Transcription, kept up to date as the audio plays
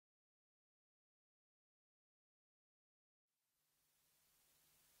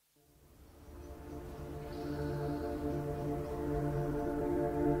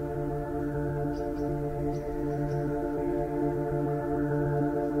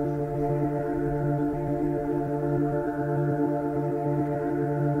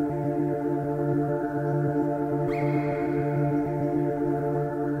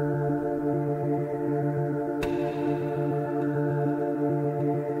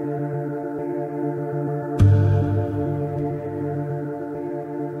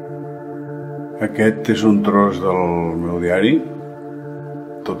Aquest és un tros del meu diari.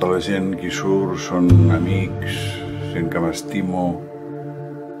 Tota la gent que hi surt són amics, gent que m'estimo,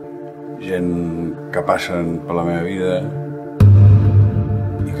 gent que passen per la meva vida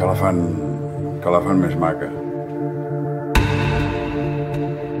i que la fan més maca.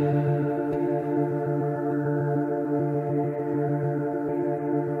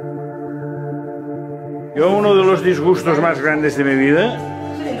 Yo, uno de los disgustos más grandes de mi vida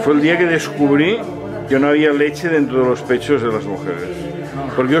fue el día que descubrí que no había leche dentro de los pechos de las mujeres.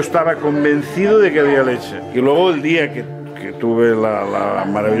 Porque yo estaba convencido de que había leche. Y luego el día que tuve la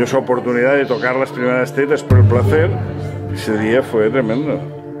maravillosa oportunidad de tocar las primeras tetas por el placer, ese día fue tremendo.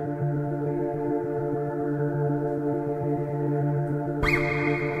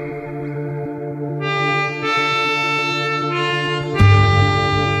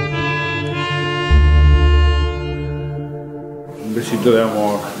 Un besito de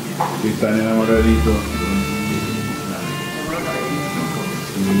amor, que tan enamoradito.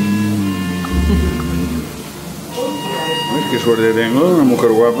 ¿Ves qué suerte tengo? Una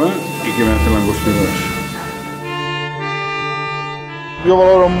mujer guapa y que me hace langostinos. Jo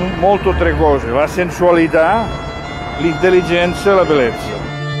valoro molto tre cose: la sensualità, l'intelligenza e la bellezza.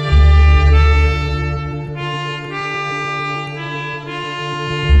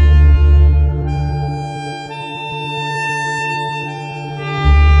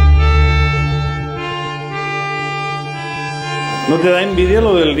 ¿No te da envidia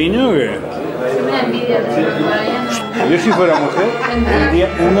lo del niño o qué? Sí me da envidia, pero ya no. Yo si fuera mujer, tendría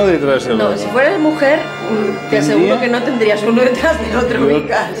uno detrás del otro. No, si fueras mujer, te aseguro que no tendrías uno detrás del otro,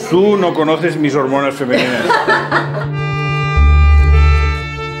 Bigas. Tú no conoces mis hormonas femeninas.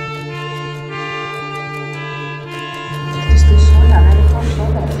 Estoy sola, me dejo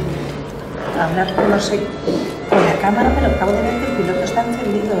sola. Hablar con no sé, con la cámara, pero acabo de ver que el piloto está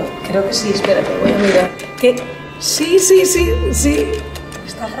encendido. Creo que sí, espérate, voy a mirar. ¿Qué? Sí.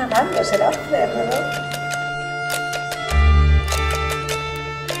 Está grabando, será hacer, ¿no?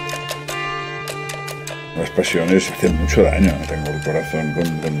 Las pasiones hacen mucho daño. Tengo el corazón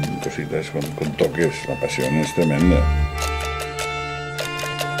con cositas, con toques. La pasión es tremenda.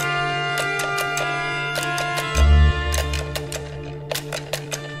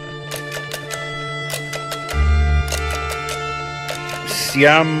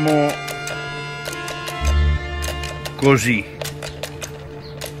 Siamo così.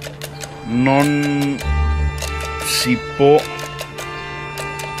 Non si può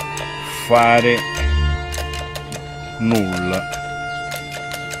fare nulla.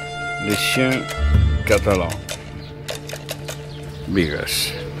 Les chiens catalans.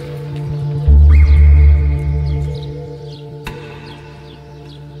 Bigas.